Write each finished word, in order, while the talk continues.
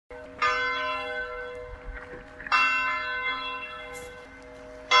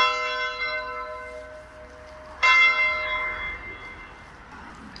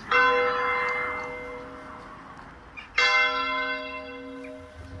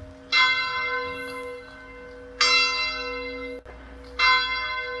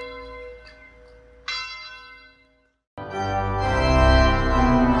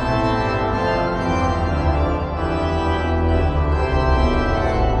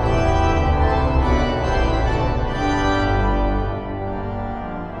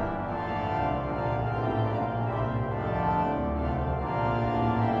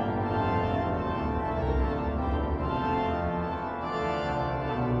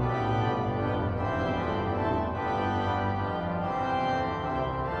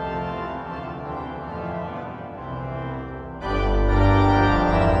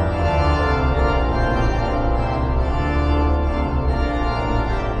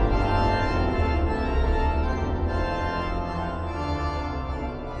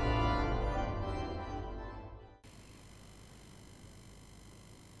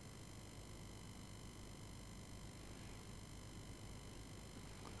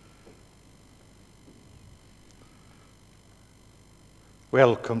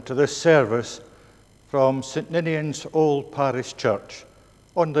Welcome to this service from St Ninians Old Parish Church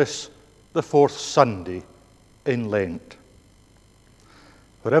on this, the fourth Sunday in Lent.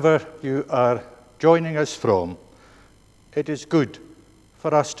 Wherever you are joining us from, it is good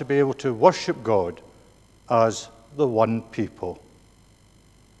for us to be able to worship God as the one people.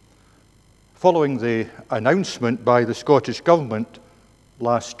 Following the announcement by the Scottish Government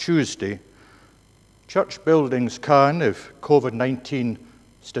last Tuesday, church buildings can, if COVID-19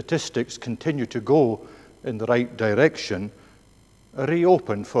 statistics continue to go in the right direction,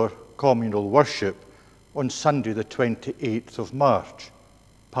 reopen for communal worship on Sunday the 28th of March,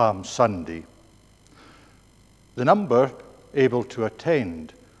 Palm Sunday. The number able to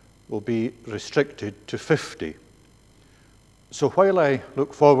attend will be restricted to 50. So while I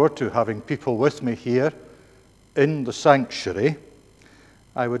look forward to having people with me here in the sanctuary,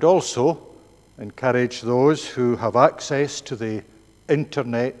 I would also encourage those who have access to the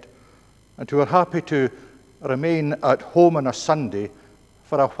internet and who are happy to remain at home on a Sunday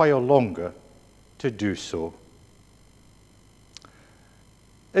for a while longer to do so.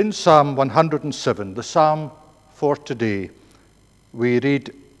 In Psalm 107, the psalm for today, we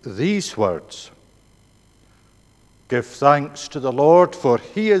read these words: "Give thanks to the Lord, for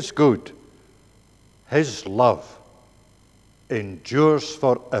he is good. His love endures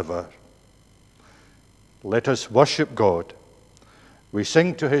forever." Let us worship God. We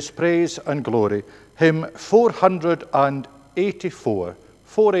sing to his praise and glory, hymn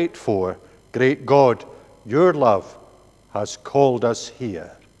 484, Great God, your love has called us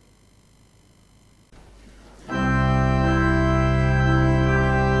here.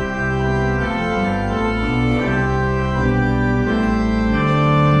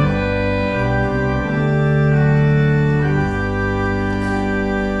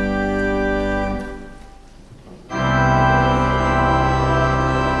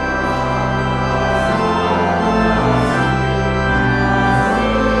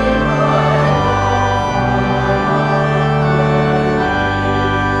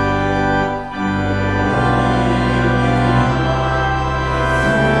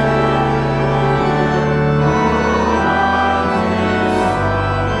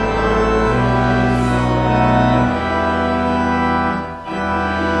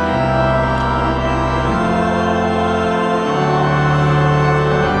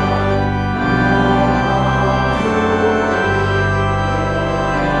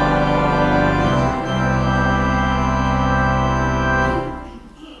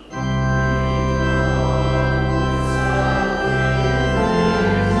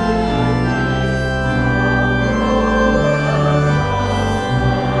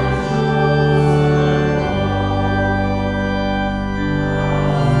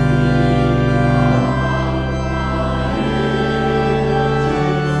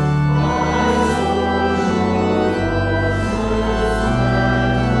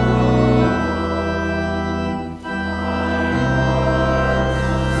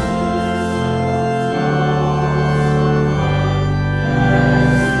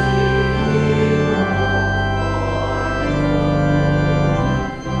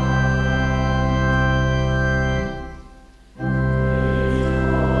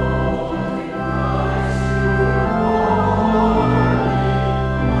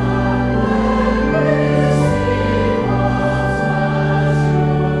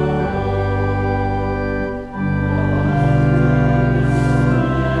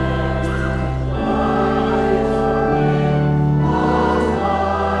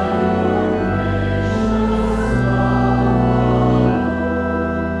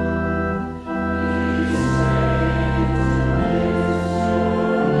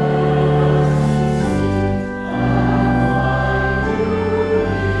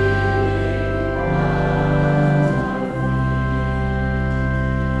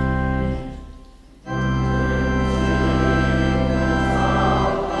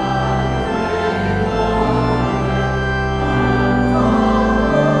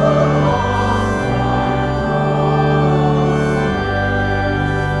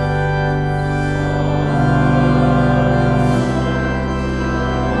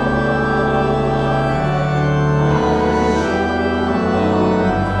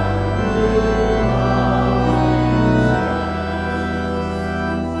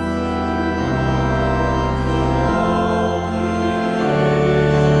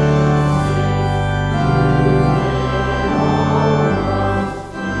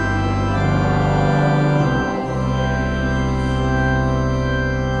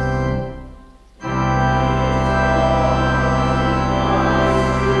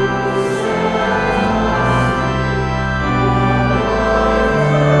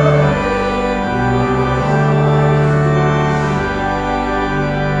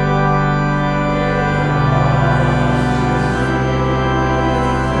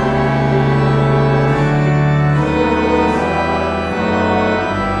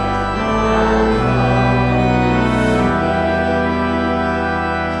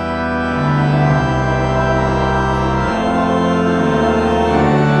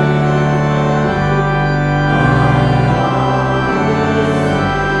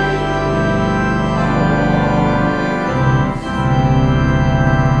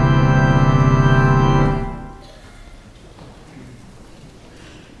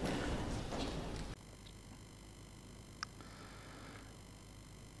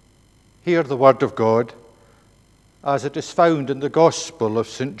 hear the word of God as it is found in the Gospel of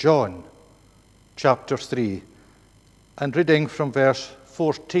St. John, chapter 3, and reading from verse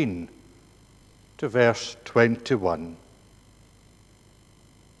 14 to verse 21.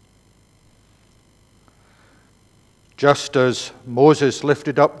 Just as Moses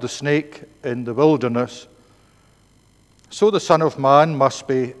lifted up the snake in the wilderness, so the Son of Man must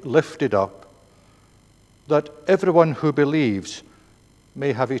be lifted up, that everyone who believes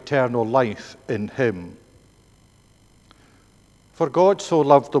may have eternal life in him. For God so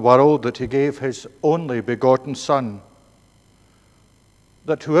loved the world that he gave his only begotten Son,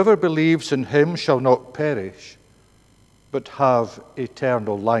 that whoever believes in him shall not perish, but have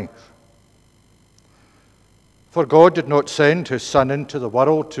eternal life. For God did not send his Son into the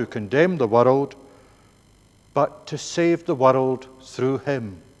world to condemn the world, but to save the world through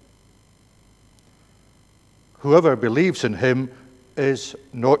him. Whoever believes in him is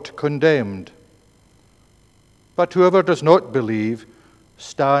not condemned, but whoever does not believe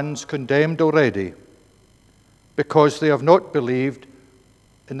stands condemned already, because they have not believed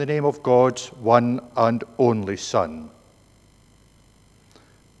in the name of God's one and only Son.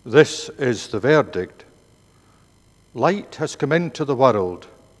 This is the verdict. Light has come into the world,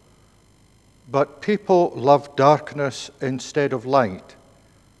 but people loved darkness instead of light,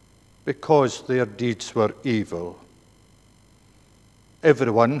 because their deeds were evil.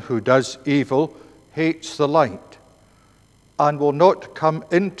 Everyone who does evil hates the light, and will not come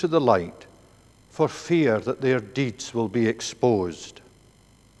into the light for fear that their deeds will be exposed.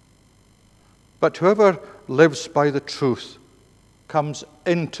 But whoever lives by the truth comes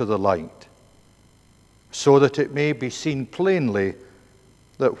into the light, so that it may be seen plainly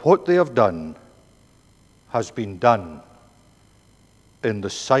that what they have done has been done in the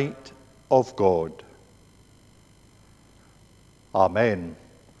sight of God. Amen.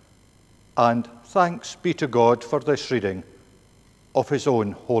 And thanks be to God for this reading of his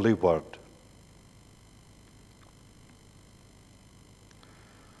own holy word.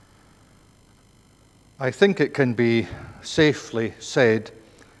 I think it can be safely said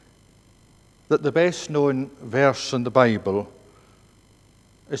that the best known verse in the Bible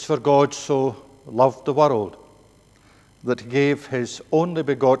is, for God so loved the world that he gave his only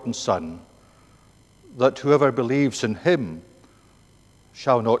begotten Son, that whoever believes in him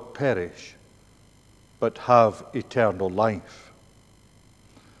shall not perish, but have eternal life.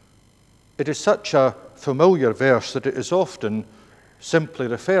 It is such a familiar verse that it is often simply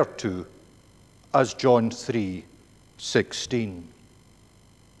referred to as John 3:16.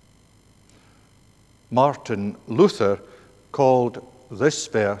 Martin Luther called this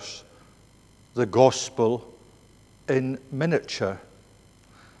verse the gospel in miniature,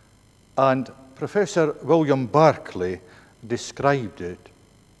 and Professor William Barclay described it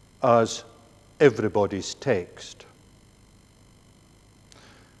as everybody's text.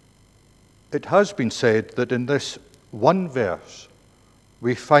 It has been said that in this one verse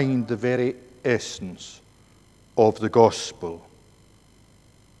we find the very essence of the gospel.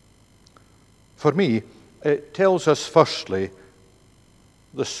 For me, it tells us firstly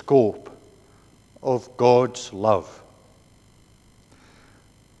the scope of God's love.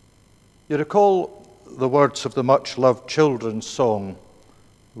 You recall the words of the much-loved children's song,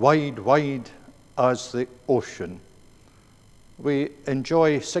 "Wide, wide as the ocean." We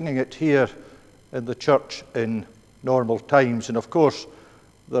enjoy singing it here in the church in normal times, and of course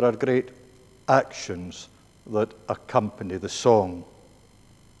there are great actions that accompany the song.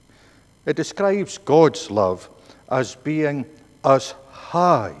 It describes God's love as being as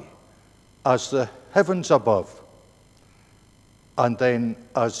high as the heavens above, and then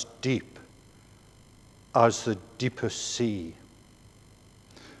as deep as the deepest sea.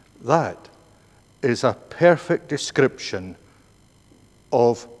 That is a perfect description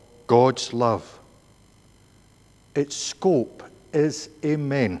of God's love. Its scope is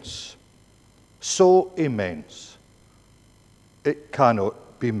immense, so immense it cannot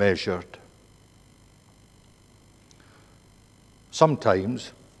be measured.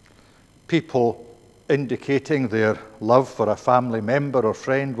 Sometimes people indicating their love for a family member or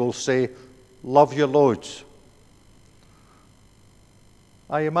friend will say, "Love you loads."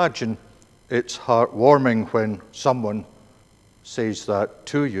 I imagine it's heartwarming when someone says that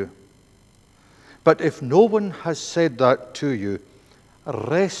to you. But if no one has said that to you,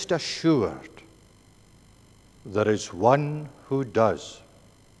 rest assured there is one who does.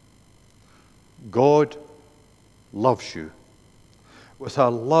 God loves you with a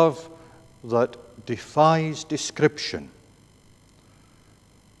love that defies description.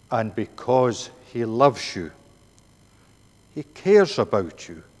 And because he loves you, he cares about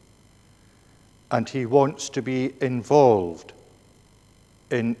you, and he wants to be involved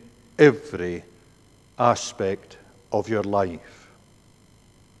in every aspect of your life.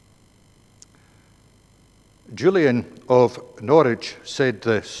 Julian of Norwich said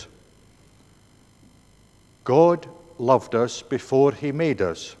this: God loved us before he made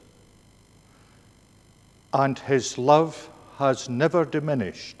us, and his love has never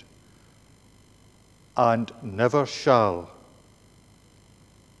diminished and never shall.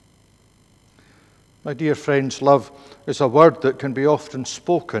 My dear friends, love is a word that can be often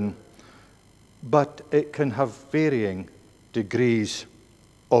spoken, but it can have varying degrees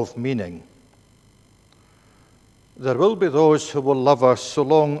of meaning. There will be those who will love us so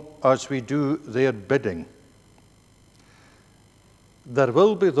long as we do their bidding. There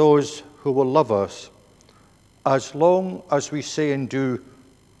will be those who will love us as long as we say and do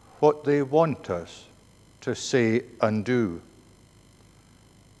what they want us to say and do.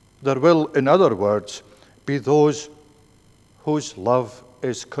 There will, in other words, be those whose love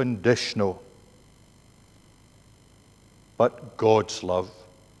is conditional. But God's love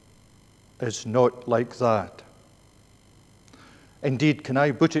is not like that. Indeed, can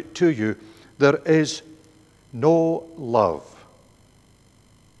I put it to you, there is no love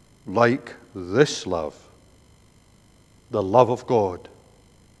like this love, the love of God.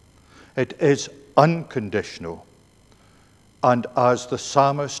 It is unconditional, and as the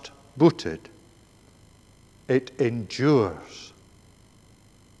psalmist put it, it endures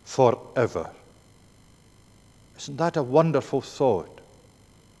forever. Isn't that a wonderful thought?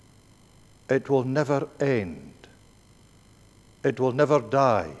 It will never end. It will never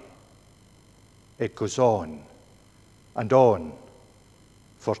die. It goes on and on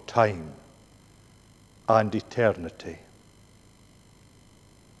for time and eternity.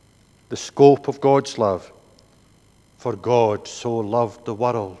 The scope of God's love: for God so loved the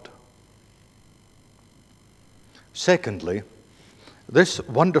world. Secondly, this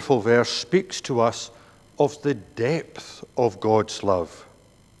wonderful verse speaks to us of the depth of God's love.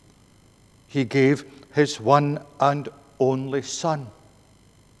 He gave his one and only Son.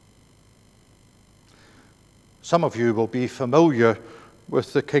 Some of you will be familiar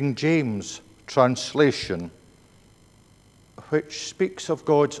with the King James translation, which speaks of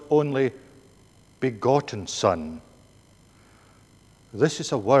God's only begotten Son. This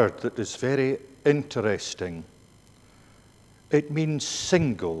is a word that is very interesting. It means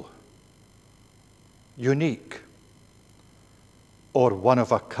single, unique, or one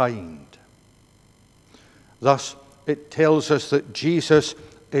of a kind. Thus, it tells us that Jesus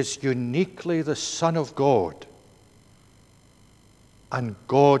is uniquely the Son of God, and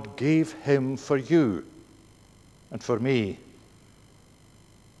God gave him for you and for me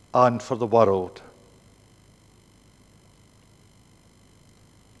and for the world.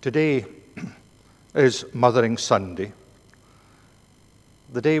 Today is Mothering Sunday,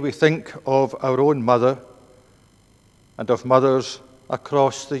 the day we think of our own mother and of mothers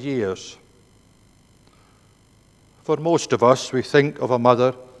across the years. For most of us, we think of a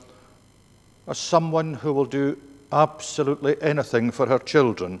mother as someone who will do absolutely anything for her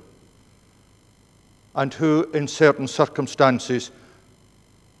children, and who, in certain circumstances,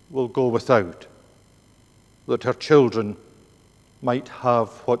 will go without, that her children might have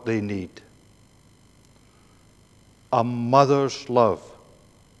what they need. A mother's love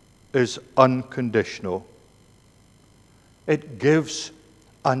is unconditional. It gives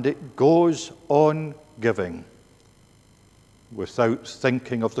and it goes on giving without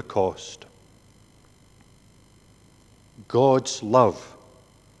thinking of the cost. God's love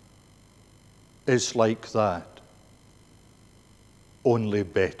is like that, only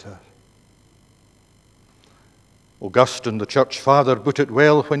better. Augustine, the church father, put it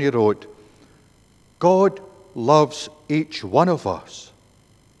well when he wrote, God loves each one of us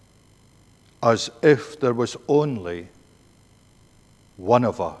as if there was only one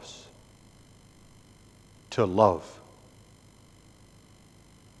of us to love.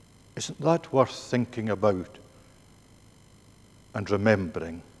 Isn't that worth thinking about and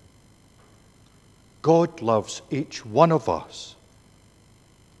remembering? God loves each one of us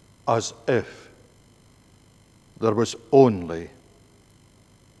as if there was only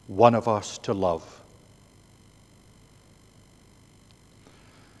one of us to love.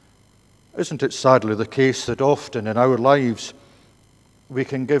 Isn't it sadly the case that often in our lives we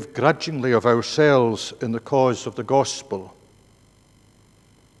can give grudgingly of ourselves in the cause of the gospel?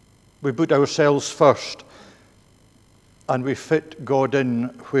 We put ourselves first, and we fit God in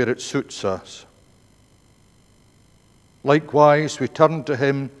where it suits us. Likewise, we turn to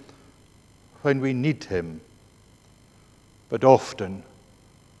him when we need him, but often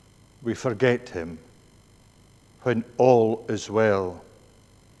we forget him when all is well.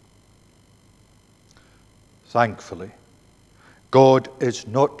 Thankfully, God is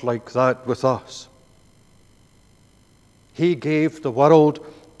not like that with us. He gave the world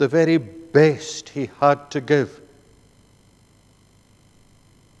the very best he had to give.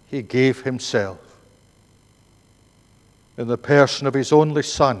 He gave himself in the person of his only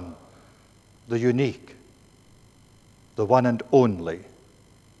Son, the unique, the one and only,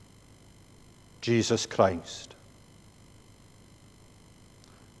 Jesus Christ.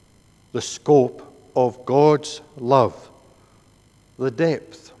 The scope of God's love, the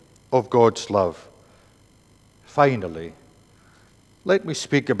depth of God's love. Finally, let me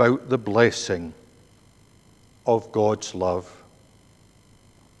speak about the blessing of God's love.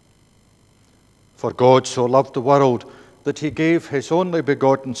 For God so loved the world that he gave his only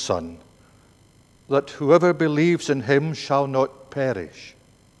begotten Son, that whoever believes in him shall not perish,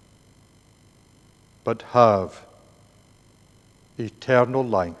 but have eternal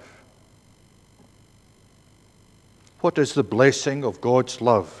life. What is the blessing of God's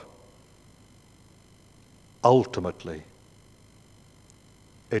love? Ultimately,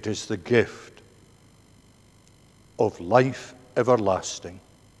 it is the gift of life everlasting.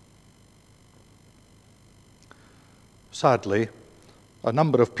 Sadly, a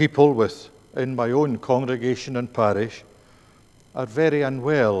number of people within my own congregation and parish are very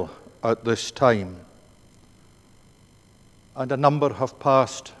unwell at this time, and a number have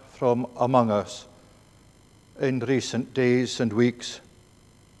passed from among us in recent days and weeks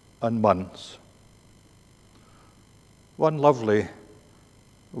and months. One lovely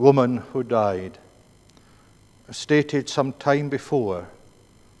woman who died stated some time before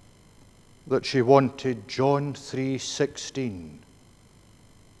that she wanted John 3:16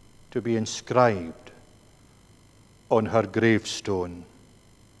 to be inscribed on her gravestone.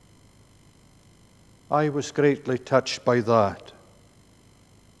 I was greatly touched by that.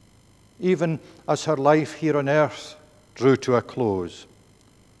 Even as her life here on earth drew to a close,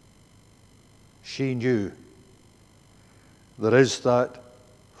 she knew there is that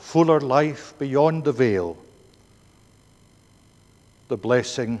fuller life beyond the veil, the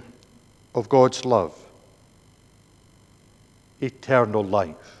blessing of God's love, eternal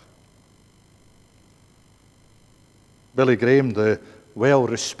life. Billy Graham, the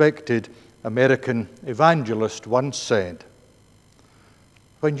well-respected American evangelist, once said,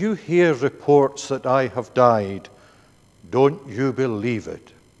 "When you hear reports that I have died, don't you believe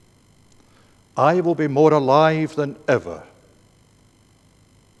it. I will be more alive than ever.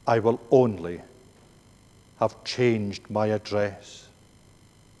 I will only have changed my address."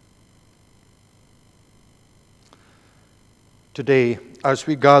 Today, as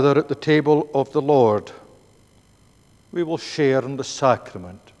we gather at the table of the Lord, we will share in the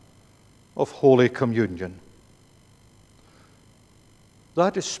sacrament of Holy Communion.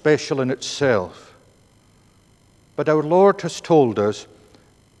 That is special in itself, but our Lord has told us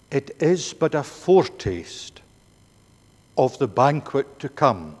it is but a foretaste of the banquet to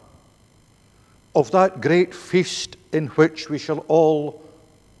come, of that great feast in which we shall all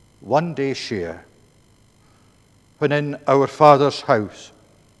one day share, when in our Father's house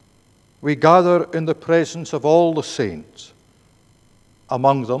we gather in the presence of all the saints,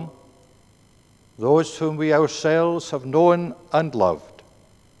 among them those whom we ourselves have known and loved,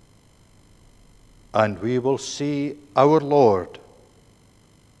 and we will see our Lord,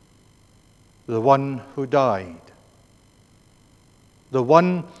 the one who died, the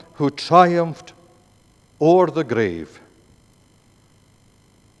one who triumphed o'er the grave,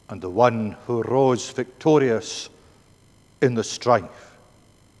 and the one who rose victorious in the strife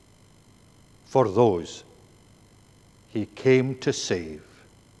for those he came to save.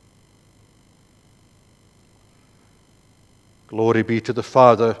 Glory be to the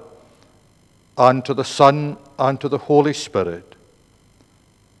Father, and to the Son, and to the Holy Spirit,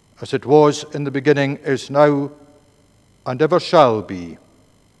 as it was in the beginning, is now, and ever shall be,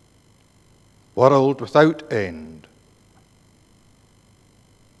 world without end.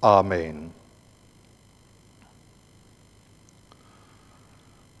 Amen.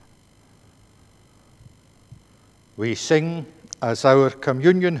 We sing as our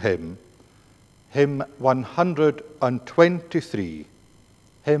communion hymn, hymn 123,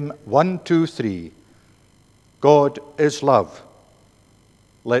 hymn 123, God is love,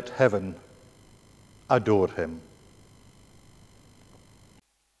 let heaven adore him.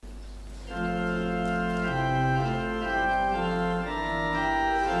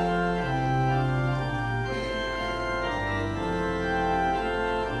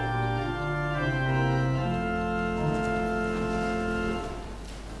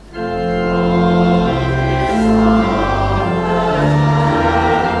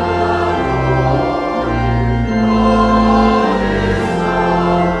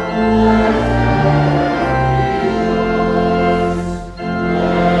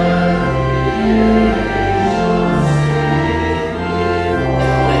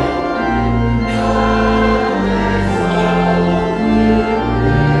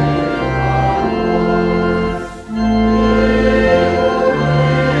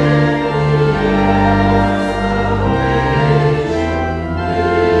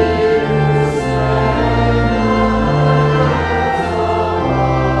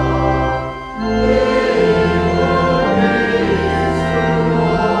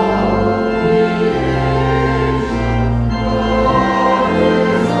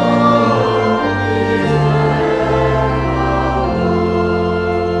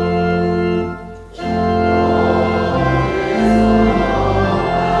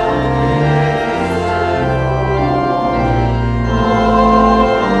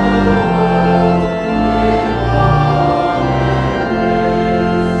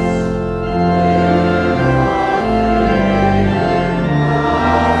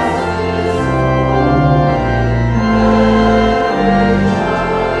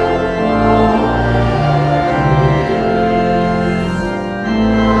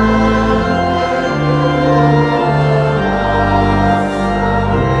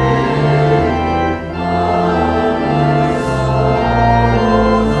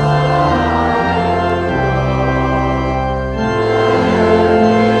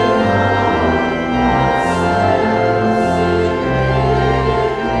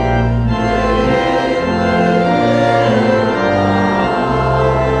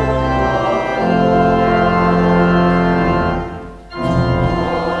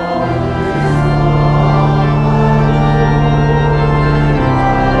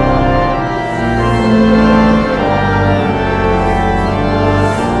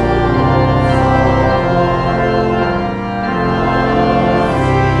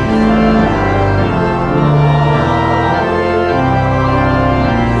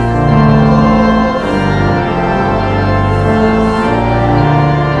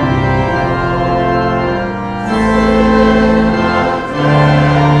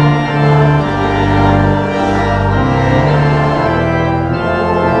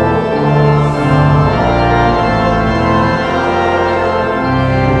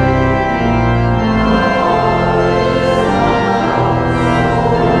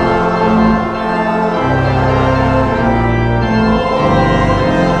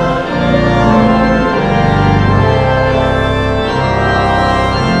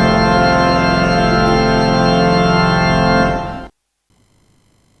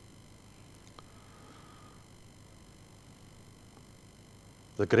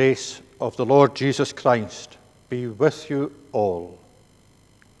 The grace of the Lord Jesus Christ be with you all.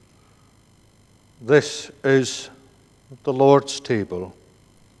 This is the Lord's table.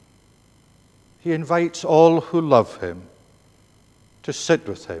 He invites all who love him to sit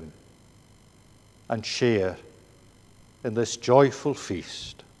with him and share in this joyful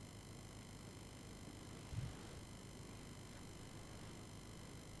feast.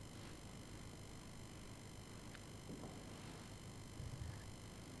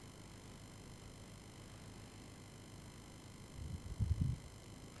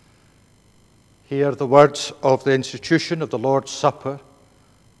 Hear the words of the institution of the Lord's Supper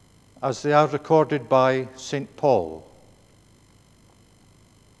as they are recorded by St. Paul.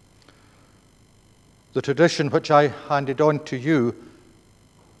 The tradition which I handed on to you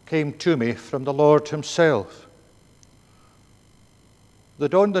came to me from the Lord himself.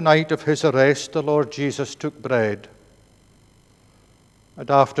 That on the night of his arrest, the Lord Jesus took bread, and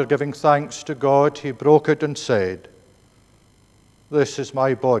after giving thanks to God, he broke it and said, "This is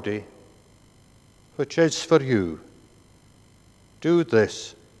my body, which is for you. Do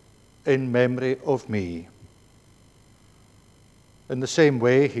this in memory of me." In the same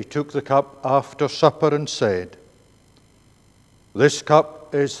way, he took the cup after supper and said, "This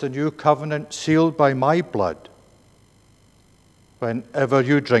cup is the new covenant sealed by my blood. Whenever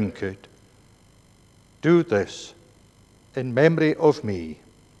you drink it, do this in memory of me.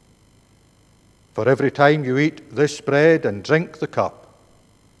 For every time you eat this bread and drink the cup,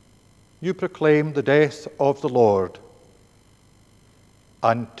 you proclaim the death of the Lord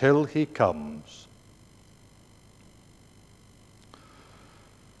until he comes."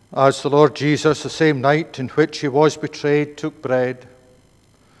 As the Lord Jesus, the same night in which he was betrayed, took bread,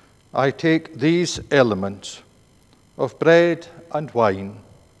 I take these elements of bread and wine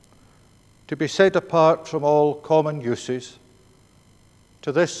to be set apart from all common uses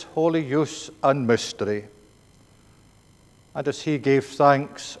to this holy use and mystery. And as he gave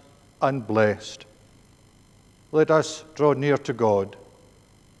thanks and blessed, let us draw near to God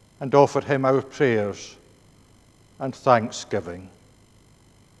and offer him our prayers and thanksgiving.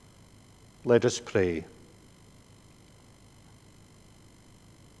 Let us pray.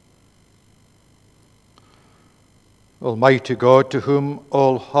 Almighty God, to whom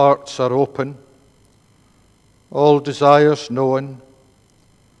all hearts are open, all desires known,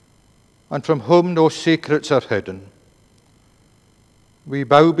 and from whom no secrets are hidden, we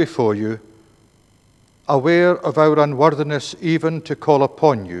bow before you, aware of our unworthiness even to call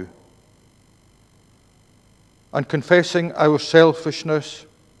upon you, and confessing our selfishness,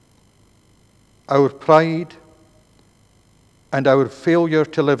 our pride, and our failure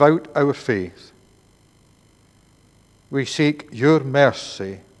to live out our faith. We seek your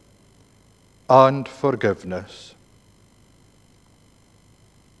mercy and forgiveness.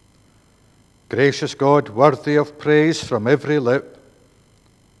 Gracious God, worthy of praise from every lip,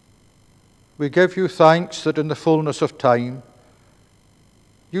 we give you thanks that in the fullness of time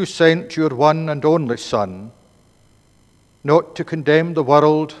you sent your one and only Son, not to condemn the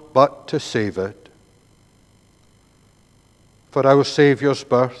world, but to save it. For our Saviour's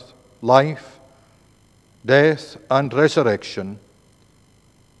birth, life, death, and resurrection,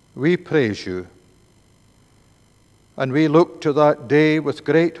 we praise you, and we look to that day with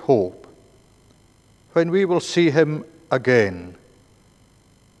great hope, when we will see him again,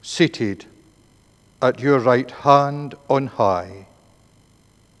 seated at your right hand on high.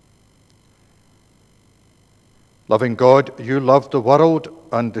 Loving God, you loved the world,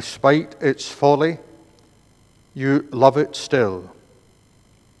 and despite its folly, you love it still.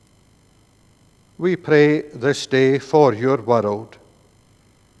 We pray this day for your world.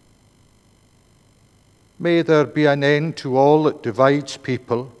 May there be an end to all that divides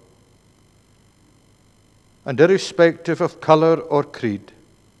people, and irrespective of colour or creed,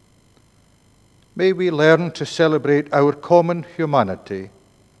 may we learn to celebrate our common humanity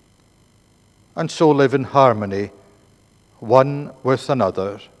and so live in harmony one with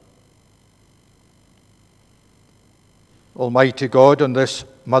another. Almighty God, on this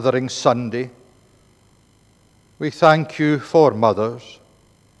Mothering Sunday, we thank you for mothers,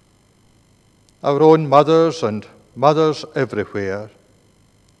 our own mothers and mothers everywhere.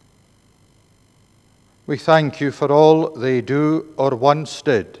 We thank you for all they do or once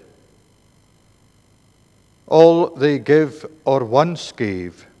did, all they give or once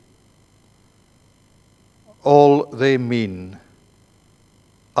gave, all they mean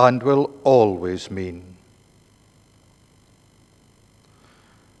and will always mean.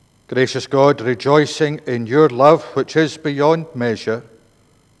 Gracious God, rejoicing in your love which is beyond measure,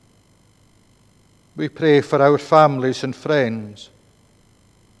 we pray for our families and friends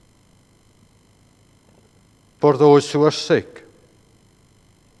for those who are sick,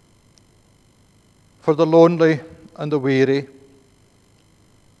 for the lonely and the weary,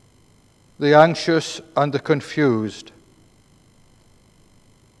 the anxious and the confused,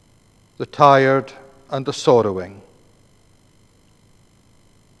 the tired and the sorrowing.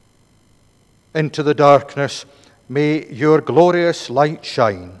 Into the darkness may your glorious light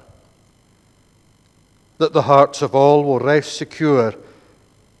shine, that the hearts of all will rest secure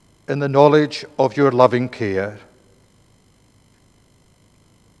in the knowledge of your loving care.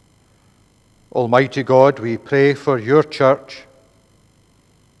 Almighty God, we pray for your church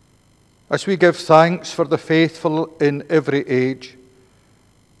as we give thanks for the faithful in every age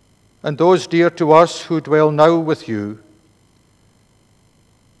and those dear to us who dwell now with you.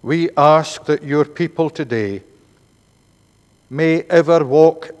 We ask that your people today may ever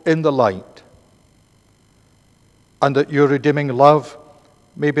walk in the light, and that your redeeming love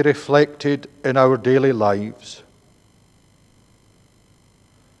may be reflected in our daily lives.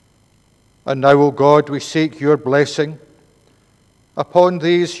 And now, O God, we seek your blessing upon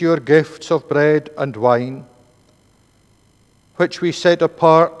these your gifts of bread and wine, which we set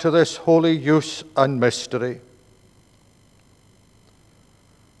apart to this holy use and mystery.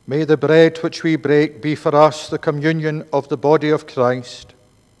 May the bread which we break be for us the communion of the body of Christ,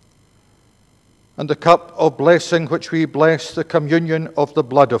 and the cup of blessing which we bless the communion of the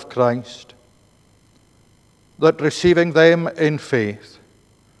blood of Christ, that receiving them in faith,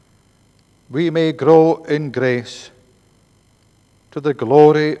 we may grow in grace to the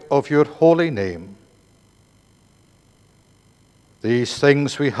glory of your holy name. These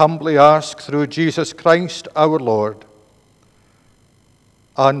things we humbly ask through Jesus Christ our Lord.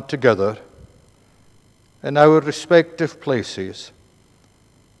 And together, in our respective places,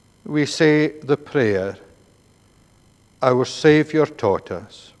 we say the prayer our Saviour taught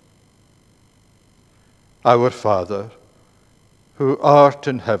us. Our Father, who art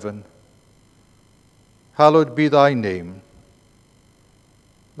in heaven, hallowed be thy name.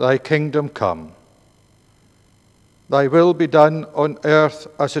 Thy kingdom come. Thy will be done on earth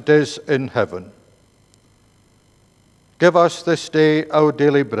as it is in heaven. Give us this day our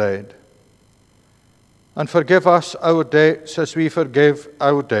daily bread, and forgive us our debts as we forgive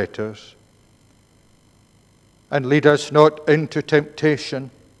our debtors. And lead us not into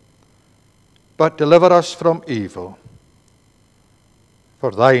temptation, but deliver us from evil. For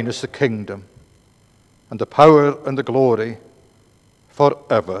thine is the kingdom, and the power and the glory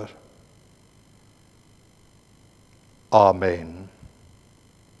forever. Amen.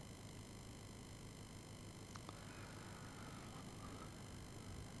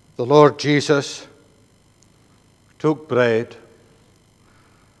 The Lord Jesus took bread,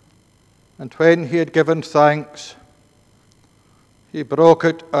 and when he had given thanks, he broke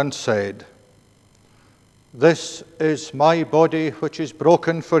it and said, "This is my body which is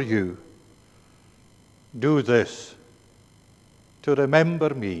broken for you. Do this to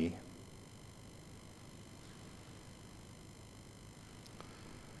remember me."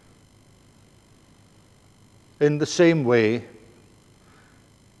 In the same way,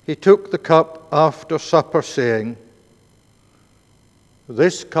 he took the cup after supper, saying,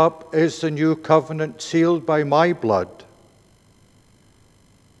 "This cup is the new covenant sealed by my blood.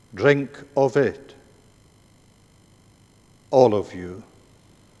 Drink of it, all of you."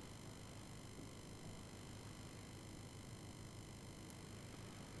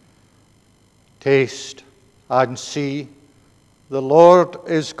 Taste and see, the Lord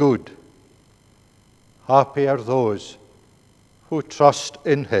is good. Happy are those who trust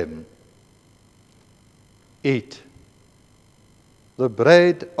in him. Eat the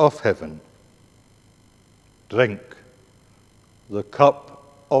bread of heaven. Drink the cup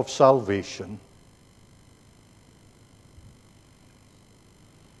of salvation.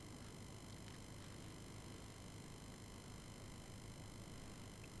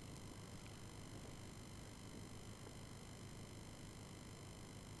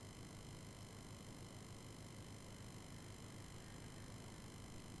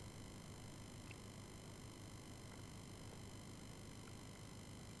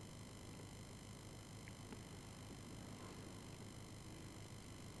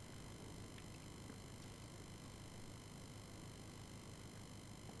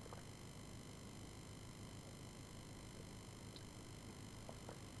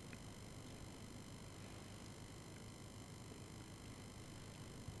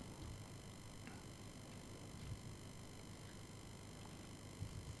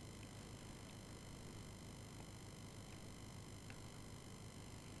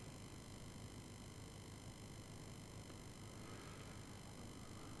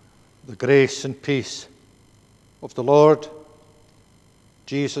 The grace and peace of the Lord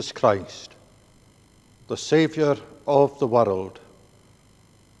Jesus Christ, the Saviour of the world,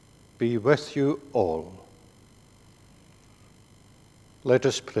 be with you all. Let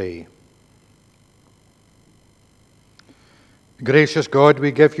us pray. Gracious God,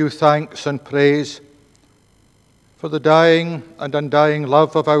 we give you thanks and praise for the dying and undying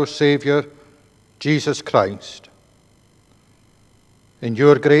love of our Saviour, Jesus Christ. In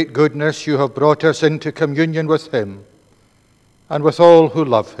your great goodness, you have brought us into communion with him and with all who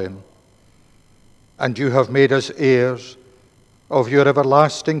love him, and you have made us heirs of your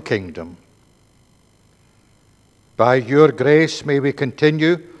everlasting kingdom. By your grace may we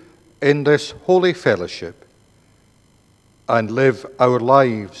continue in this holy fellowship and live our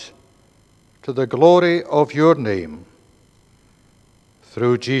lives to the glory of your name.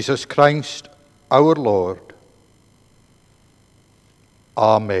 Through Jesus Christ our Lord.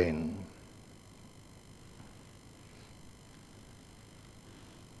 Amen.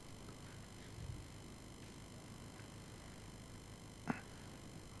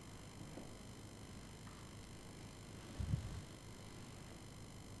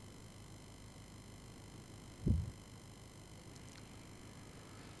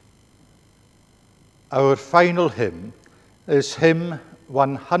 Our final hymn is hymn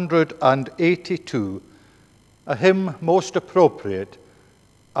 182, a hymn most appropriate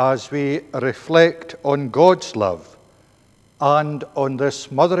as we reflect on God's love and on this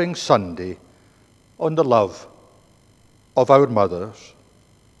Mothering Sunday, on the love of our mothers.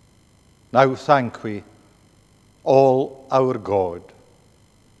 Now thank we all our God.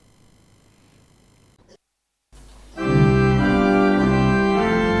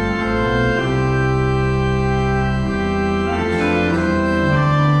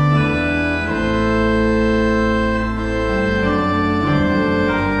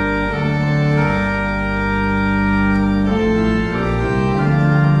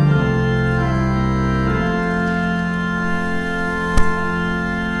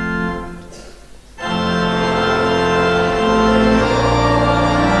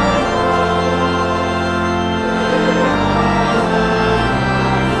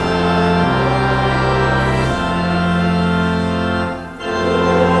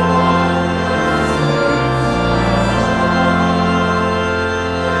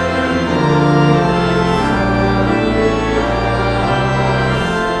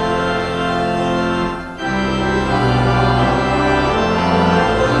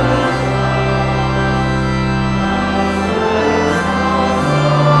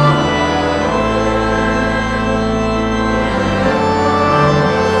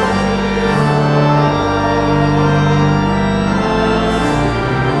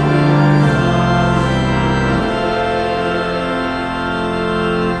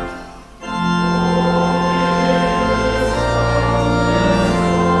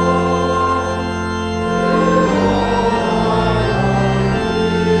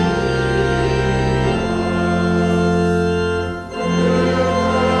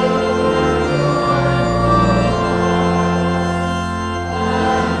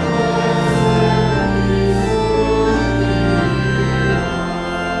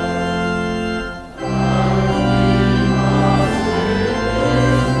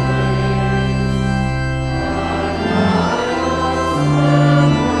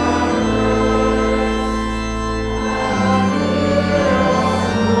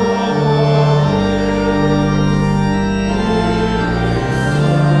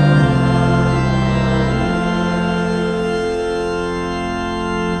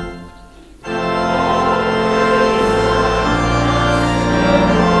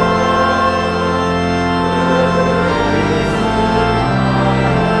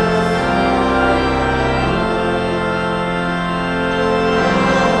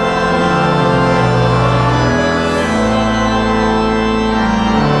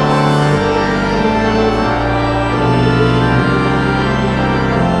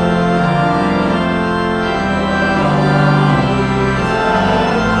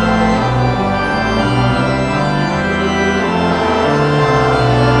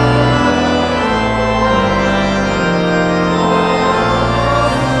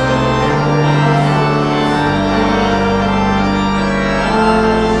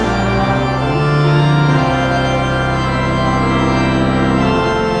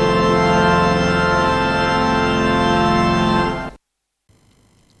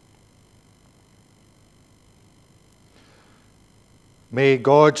 May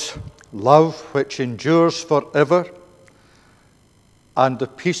God's love, which endures forever, and the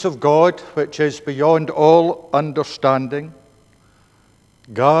peace of God, which is beyond all understanding,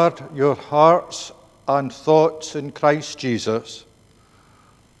 guard your hearts and thoughts in Christ Jesus,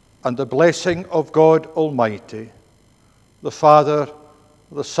 and the blessing of God Almighty, the Father,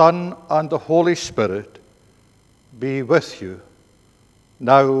 the Son, and the Holy Spirit be with you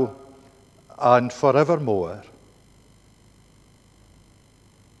now and forevermore.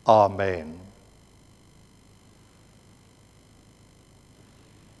 Amen.